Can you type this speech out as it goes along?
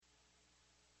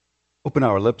Open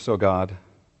our lips, O God,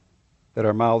 that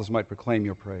our mouths might proclaim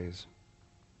your praise.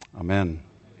 Amen.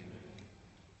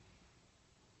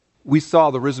 We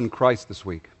saw the risen Christ this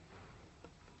week.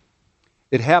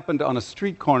 It happened on a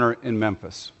street corner in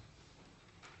Memphis.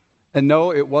 And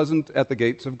no, it wasn't at the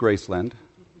gates of Graceland.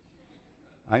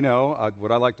 I know,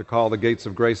 what I like to call the gates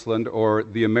of Graceland, or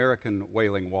the American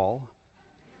Wailing Wall.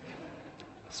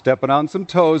 Stepping on some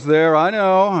toes there, I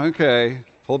know. Okay,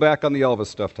 pull back on the Elvis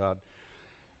stuff, Todd.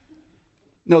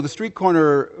 No, the street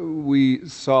corner we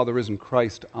saw the risen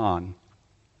Christ on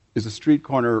is a street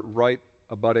corner right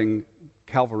abutting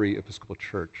Calvary Episcopal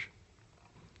Church.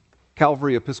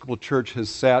 Calvary Episcopal Church has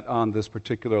sat on this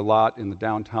particular lot in the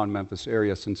downtown Memphis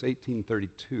area since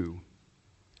 1832.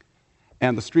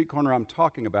 And the street corner I'm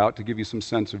talking about, to give you some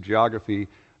sense of geography,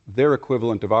 their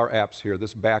equivalent of our apse here,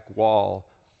 this back wall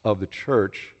of the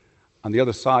church, on the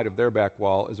other side of their back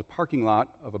wall is a parking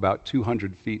lot of about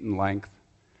 200 feet in length,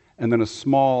 and then a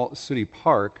small city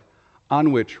park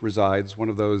on which resides one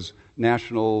of those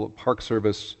National Park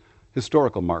Service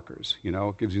historical markers. You know,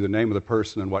 it gives you the name of the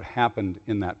person and what happened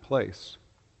in that place.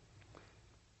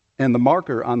 And the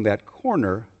marker on that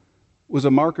corner was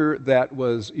a marker that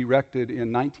was erected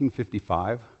in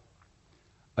 1955,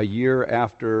 a year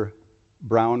after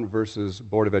Brown versus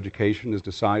Board of Education is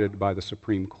decided by the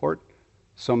Supreme Court,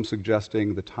 some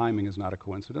suggesting the timing is not a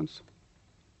coincidence.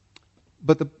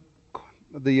 But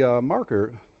the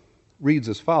marker reads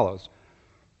as follows: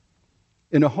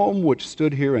 "In a home which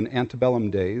stood here in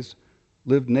antebellum days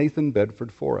lived Nathan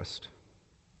Bedford Forrest.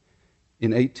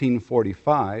 In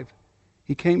 1845,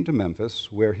 he came to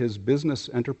Memphis, where his business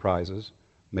enterprises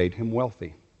made him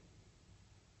wealthy."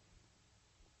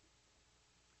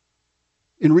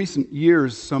 In recent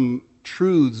years, some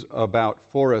truths about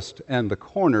Forrest and the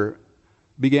corner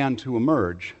began to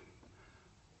emerge.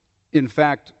 In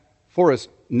fact, Forrest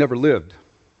never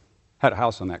had a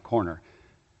house on that corner.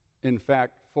 In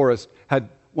fact, Forrest had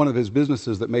one of his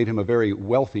businesses that made him a very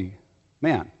wealthy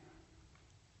man.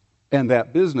 And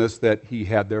that business that he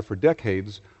had there for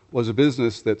decades was a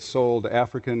business that sold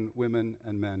African women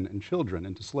and men and children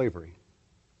into slavery.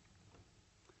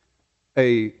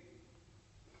 A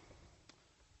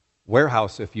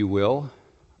warehouse, if you will,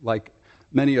 like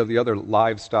many of the other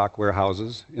livestock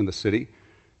warehouses in the city.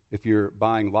 If you're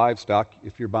buying livestock,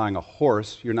 if you're buying a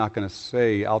horse, you're not going to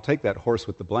say, "I'll take that horse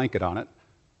with the blanket on it."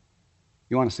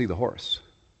 You want to see the horse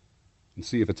and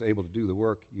see if it's able to do the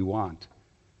work you want.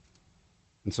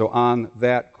 And so on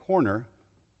that corner,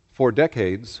 for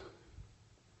decades,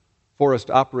 Forrest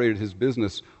operated his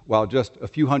business while just a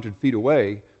few hundred feet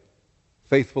away,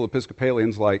 faithful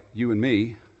Episcopalians like you and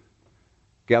me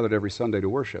gathered every Sunday to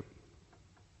worship.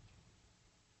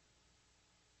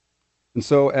 And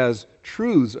so as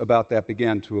truths about that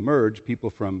began to emerge, people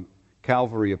from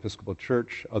Calvary Episcopal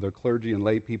Church, other clergy and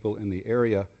lay people in the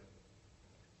area,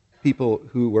 people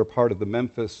who were part of the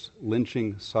Memphis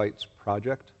Lynching Sites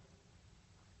Project,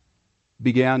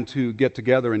 began to get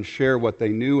together and share what they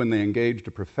knew, and they engaged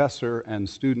a professor and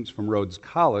students from Rhodes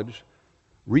College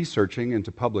researching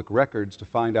into public records to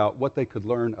find out what they could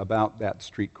learn about that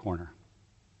street corner,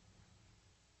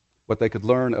 what they could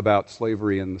learn about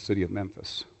slavery in the city of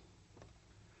Memphis,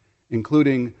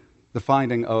 including the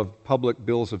finding of public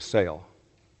bills of sale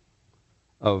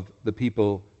of the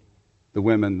people, the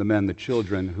women, the men, the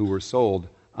children who were sold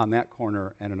on that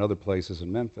corner and in other places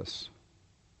in Memphis.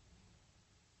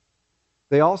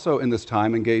 They also, in this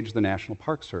time, engaged the National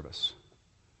Park Service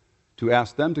to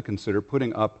ask them to consider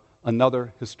putting up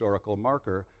another historical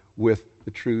marker with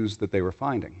the truths that they were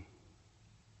finding.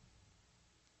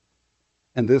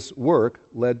 And this work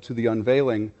led to the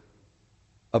unveiling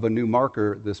of a new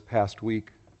marker this past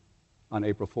week on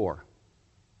April 4.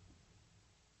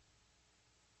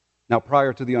 Now,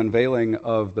 prior to the unveiling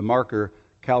of the marker,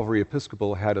 Calvary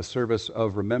Episcopal had a service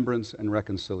of remembrance and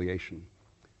reconciliation.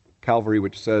 Calvary,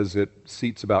 which says it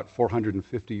seats about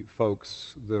 450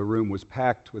 folks, the room was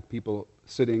packed with people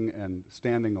sitting and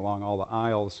standing along all the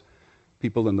aisles,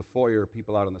 people in the foyer,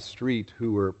 people out on the street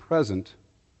who were present.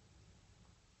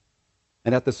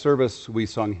 And at the service, we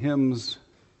sung hymns,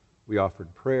 we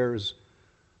offered prayers,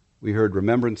 we heard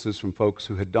remembrances from folks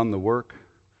who had done the work,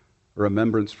 a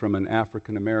remembrance from an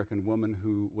African-American woman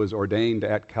who was ordained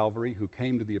at Calvary, who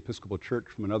came to the Episcopal Church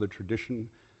from another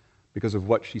tradition because of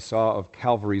what she saw of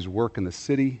Calvary's work in the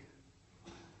city,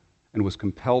 and was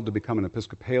compelled to become an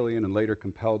Episcopalian and later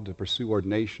compelled to pursue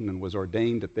ordination, and was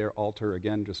ordained at their altar,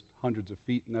 again, just hundreds of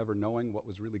feet, never knowing what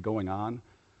was really going on,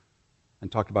 and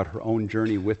talked about her own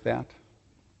journey with that.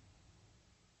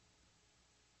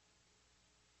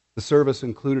 The service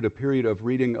included a period of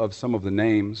reading of some of the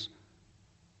names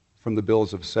from the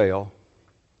bills of sale,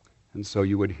 And so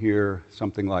you would hear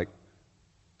something like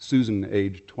Susan,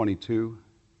 age 22,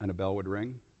 and a bell would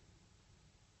ring.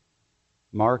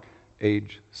 Mark,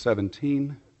 age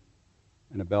 17,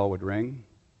 and a bell would ring.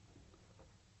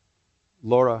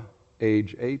 Laura,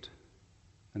 age 8,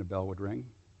 and a bell would ring.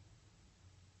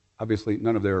 Obviously,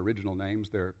 none of their original names,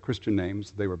 their Christian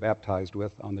names they were baptized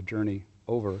with on the journey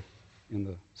over in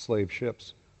the slave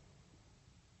ships.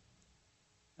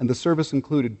 And the service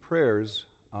included prayers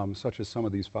such as some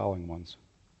of these following ones.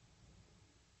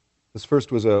 This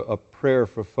first was a prayer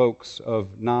for folks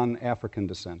of non-African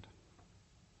descent.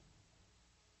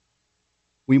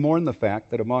 We mourn the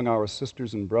fact that among our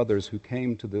sisters and brothers who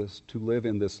came to live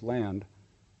in this land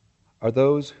are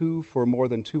those who, for more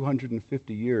than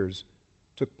 250 years,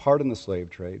 took part in the slave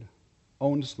trade,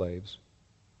 owned slaves,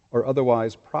 or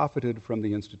otherwise profited from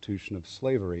the institution of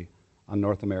slavery on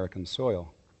North American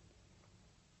soil.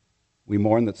 We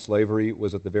mourn that slavery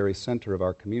was at the very center of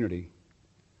our community,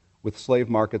 with slave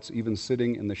markets even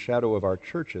sitting in the shadow of our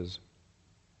churches,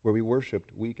 where we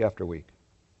worshiped week after week.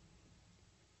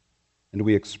 And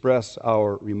we express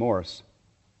our remorse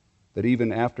that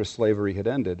even after slavery had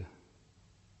ended,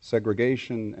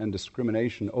 segregation and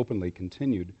discrimination openly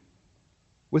continued,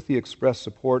 with the express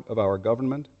support of our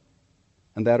government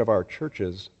and that of our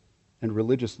churches and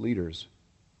religious leaders,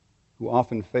 who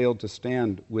often failed to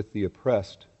stand with the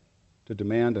oppressed to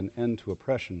demand an end to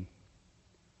oppression,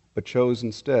 but chose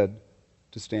instead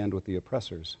to stand with the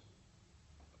oppressors.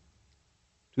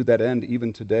 To that end,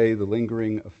 even today, the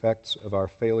lingering effects of our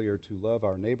failure to love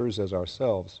our neighbors as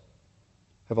ourselves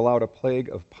have allowed a plague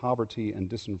of poverty and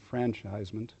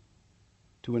disenfranchisement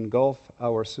to engulf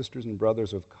our sisters and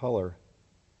brothers of color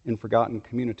in forgotten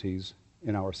communities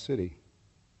in our city.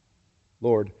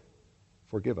 Lord,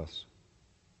 forgive us.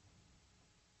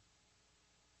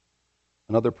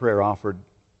 Another prayer offered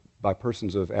by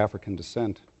persons of African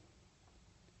descent.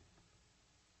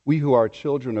 We who are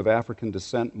children of African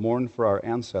descent mourn for our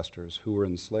ancestors who were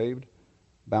enslaved,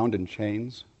 bound in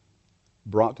chains,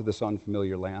 brought to this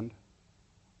unfamiliar land,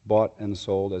 bought and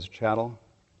sold as chattel,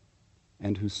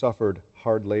 and who suffered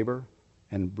hard labor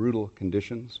and brutal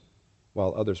conditions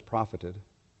while others profited.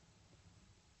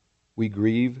 We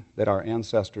grieve that our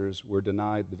ancestors were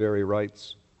denied the very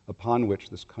rights upon which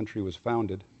this country was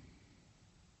founded,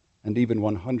 and even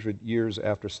 100 years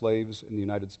after slaves in the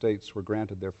United States were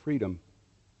granted their freedom,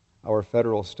 our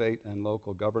federal, state, and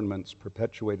local governments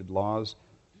perpetuated laws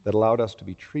that allowed us to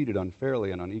be treated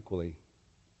unfairly and unequally,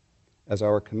 as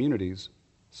our communities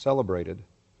celebrated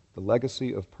the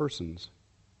legacy of persons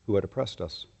who had oppressed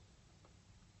us.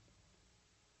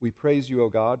 We praise you, O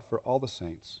God, for all the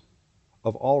saints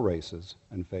of all races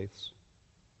and faiths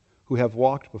who have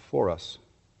walked before us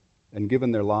and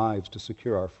given their lives to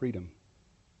secure our freedom,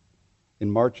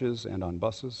 in marches and on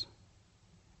buses,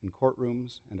 in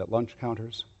courtrooms and at lunch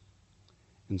counters,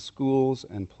 in schools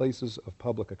and places of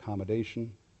public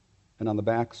accommodation, and on the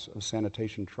backs of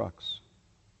sanitation trucks.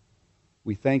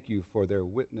 We thank you for their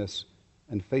witness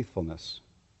and faithfulness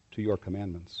to your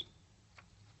commandments.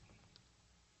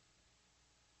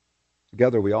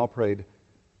 Together we all prayed,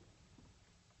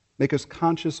 make us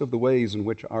conscious of the ways in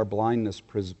which our blindness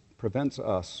prevents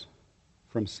us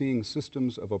from seeing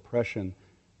systems of oppression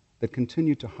that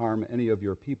continue to harm any of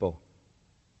your people,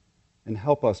 and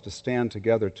help us to stand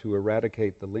together to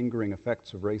eradicate the lingering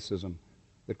effects of racism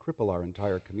that cripple our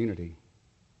entire community.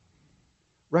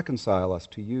 Reconcile us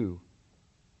to you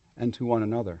and to one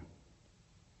another,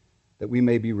 that we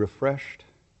may be refreshed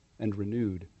and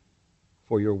renewed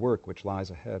for your work which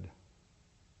lies ahead.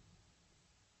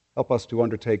 Help us to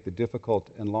undertake the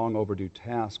difficult and long overdue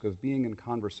task of being in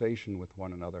conversation with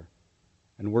one another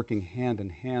and working hand in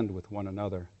hand with one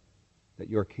another, that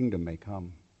your kingdom may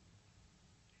come.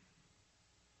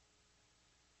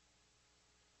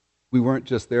 We weren't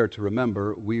just there to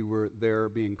remember, we were there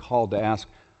being called to ask,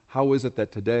 how is it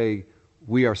that today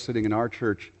we are sitting in our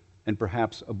church and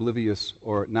perhaps oblivious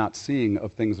or not seeing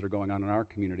of things that are going on in our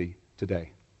community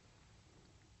today?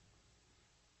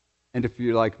 And if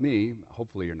you're like me,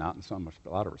 hopefully you're not in a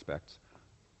lot of respects,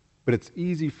 but it's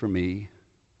easy for me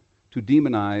to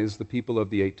demonize the people of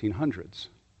the 1800s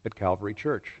at Calvary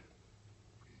Church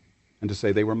and to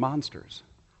say they were monsters.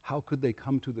 How could they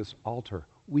come to this altar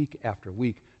week after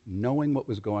week knowing what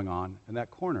was going on in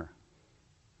that corner?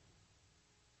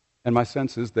 And my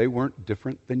sense is they weren't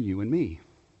different than you and me.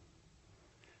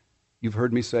 You've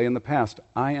heard me say in the past,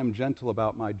 I am gentle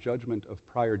about my judgment of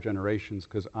prior generations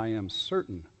because I am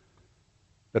certain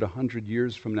that 100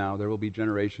 years from now there will be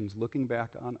generations looking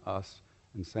back on us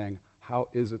and saying, how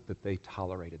is it that they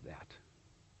tolerated that?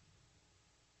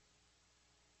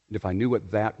 And if I knew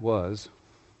what that was,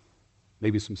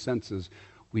 Maybe some senses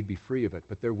we'd be free of it,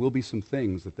 but there will be some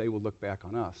things that they will look back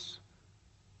on us.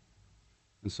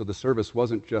 And so the service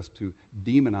wasn't just to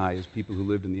demonize people who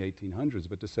lived in the 1800s,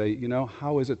 but to say,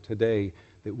 how is it today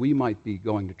that we might be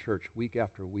going to church week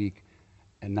after week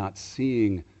and not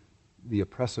seeing the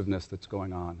oppressiveness that's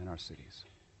going on in our cities?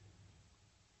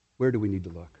 Where do we need to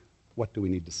look? What do we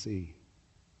need to see?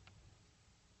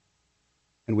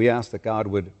 And we ask that God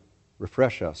would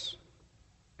refresh us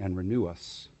and renew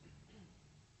us,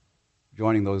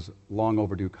 joining those long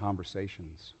overdue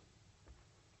conversations.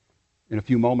 In a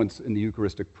few moments in the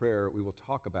Eucharistic prayer, we will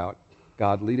talk about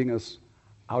God leading us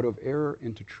out of error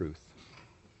into truth.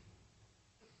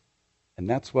 And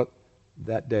that's what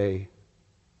that day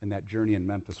and that journey in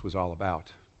Memphis was all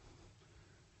about.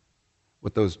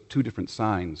 What those two different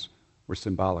signs were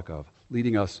symbolic of,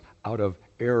 leading us out of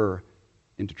error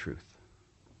into truth.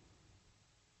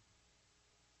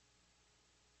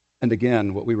 And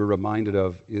again, what we were reminded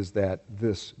of is that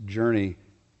this journey,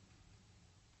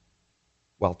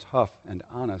 while tough and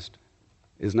honest,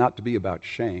 is not to be about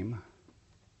shame.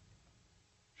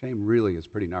 Shame really is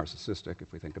pretty narcissistic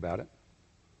if we think about it.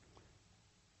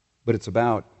 But it's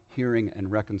about hearing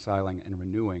and reconciling and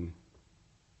renewing.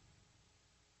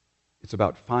 It's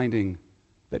about finding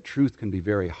that truth can be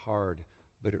very hard,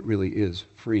 but it really is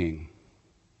freeing.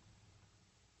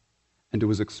 And it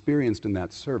was experienced in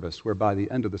that service, where by the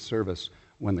end of the service,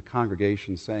 when the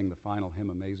congregation sang the final hymn,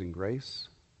 Amazing Grace,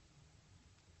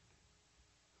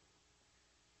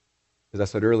 as I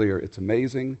said earlier, it's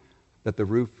amazing that the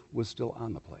roof was still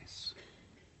on the place,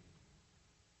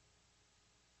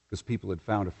 because people had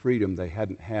found a freedom they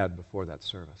hadn't had before that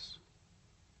service.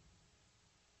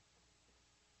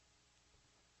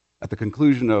 At the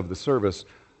conclusion of the service,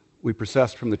 we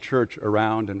processed from the church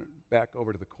around and back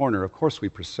over to the corner. Of course we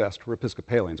processed. We're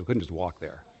Episcopalians. We couldn't just walk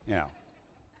there.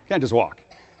 Can't just walk.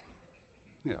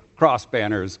 Cross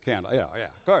banners, candle.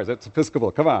 Of course, it's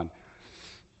Episcopal. Come on.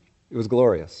 It was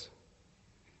glorious.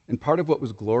 And part of what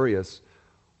was glorious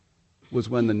was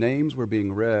when the names were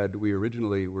being read, we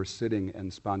originally were sitting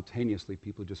and spontaneously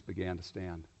people just began to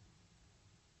stand.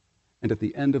 And at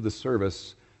the end of the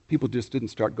service, people just didn't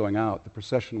start going out. The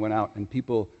procession went out, and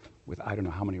people with I don't know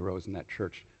how many rows in that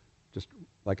church, just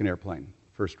like an airplane,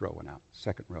 first row went out,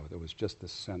 second row. There was just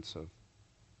this sense of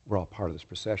we're all part of this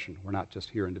procession. We're not just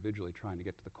here individually trying to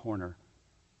get to the corner.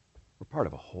 We're part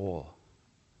of a whole,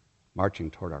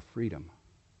 marching toward our freedom.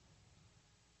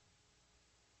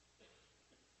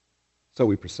 So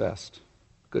we processed.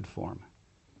 Good form.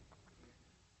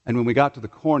 And when we got to the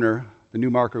corner, the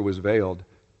new marker was veiled.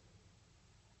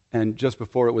 And just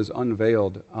before it was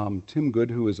unveiled, Tim Good,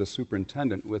 who is a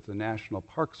superintendent with the National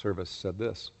Park Service, said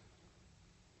this: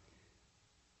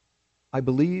 I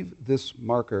believe this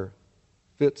marker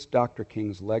fits Dr.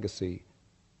 King's legacy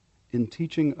in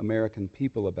teaching American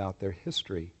people about their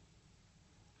history,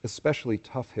 especially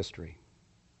tough history.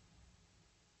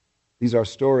 These are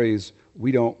stories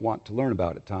we don't want to learn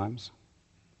about at times,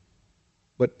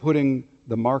 but putting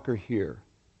the marker here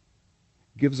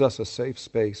gives us a safe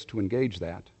space to engage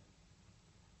that,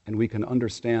 and we can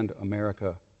understand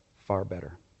America far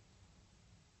better.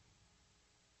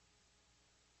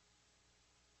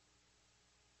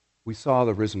 We saw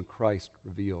the risen Christ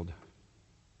revealed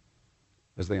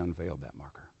as they unveiled that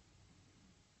marker.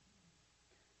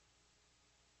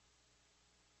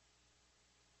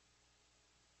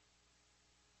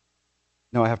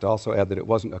 Now, I have to also add that it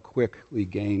wasn't a quickly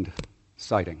gained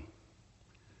sighting,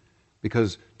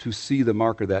 because to see the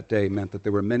marker that day meant that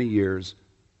there were many years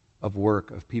of work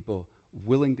of people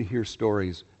willing to hear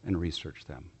stories and research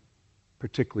them,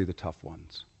 particularly the tough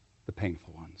ones, the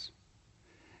painful ones.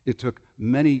 It took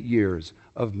many years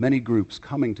of many groups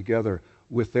coming together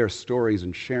with their stories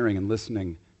and sharing and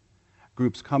listening,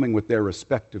 groups coming with their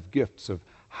respective gifts of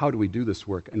how do we do this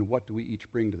work and what do we each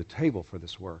bring to the table for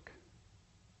this work.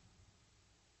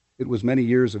 It was many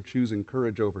years of choosing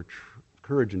courage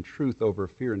and truth over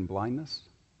fear and blindness.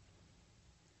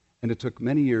 And it took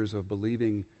many years of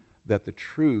believing that the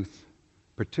truth,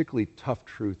 particularly tough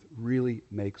truth, really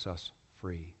makes us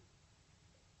free.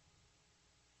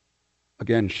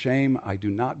 Again, shame, I do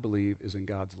not believe, is in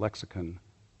God's lexicon.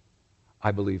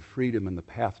 I believe freedom and the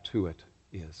path to it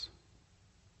is.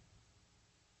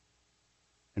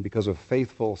 And because of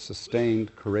faithful,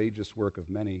 sustained, courageous work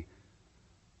of many,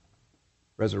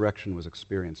 resurrection was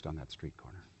experienced on that street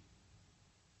corner.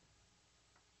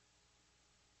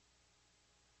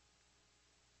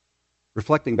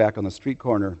 Reflecting back on the street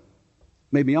corner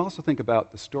made me also think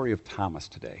about the story of Thomas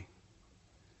today.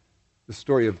 The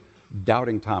story of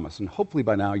doubting Thomas. And hopefully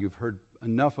by now you've heard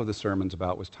enough of the sermons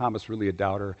about, was Thomas really a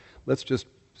doubter? Let's just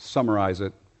summarize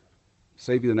it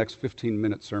save you the next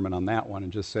 15-minute sermon on that one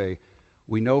and just say,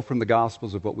 we know from the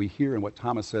Gospels of what we hear and what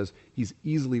Thomas says, he's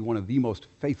easily one of the most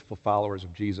faithful followers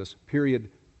of Jesus,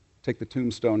 period. Take the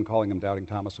tombstone calling him Doubting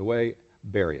Thomas away,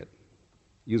 bury it.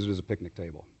 Use it as a picnic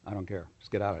table. I don't care.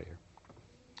 Just get out of here.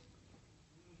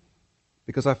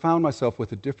 Because I found myself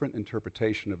with a different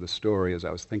interpretation of the story as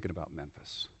I was thinking about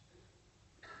Memphis.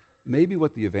 Maybe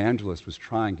what the evangelist was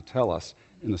trying to tell us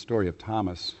in the story of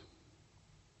Thomas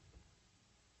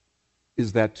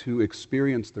is that to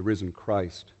experience the risen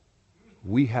Christ,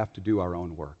 we have to do our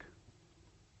own work.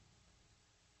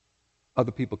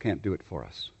 Other people can't do it for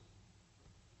us.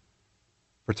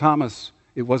 For Thomas,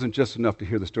 it wasn't just enough to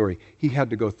hear the story. He had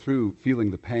to go through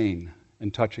feeling the pain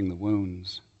and touching the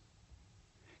wounds.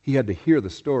 He had to hear the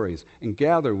stories and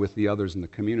gather with the others in the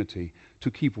community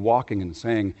to keep walking and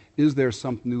saying, is there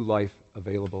some new life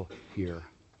available here?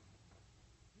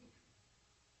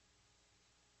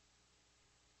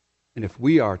 And if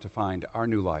we are to find our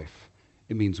new life,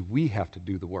 it means we have to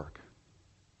do the work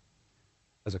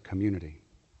as a community.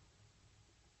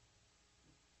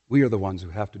 We are the ones who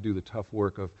have to do the tough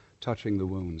work of touching the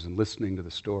wounds and listening to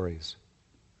the stories,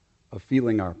 of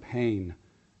feeling our pain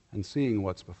and seeing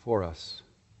what's before us.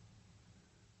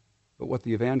 But what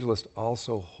the evangelist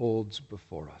also holds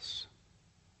before us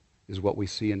is what we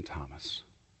see in Thomas.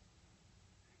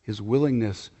 His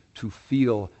willingness to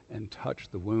feel and touch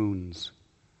the wounds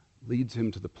leads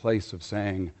him to the place of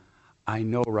saying, I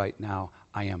know right now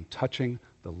I am touching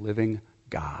the living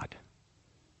God.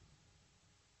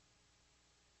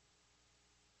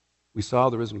 We saw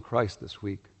the risen Christ this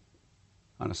week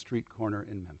on a street corner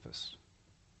in Memphis.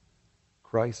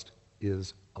 Christ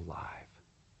is alive.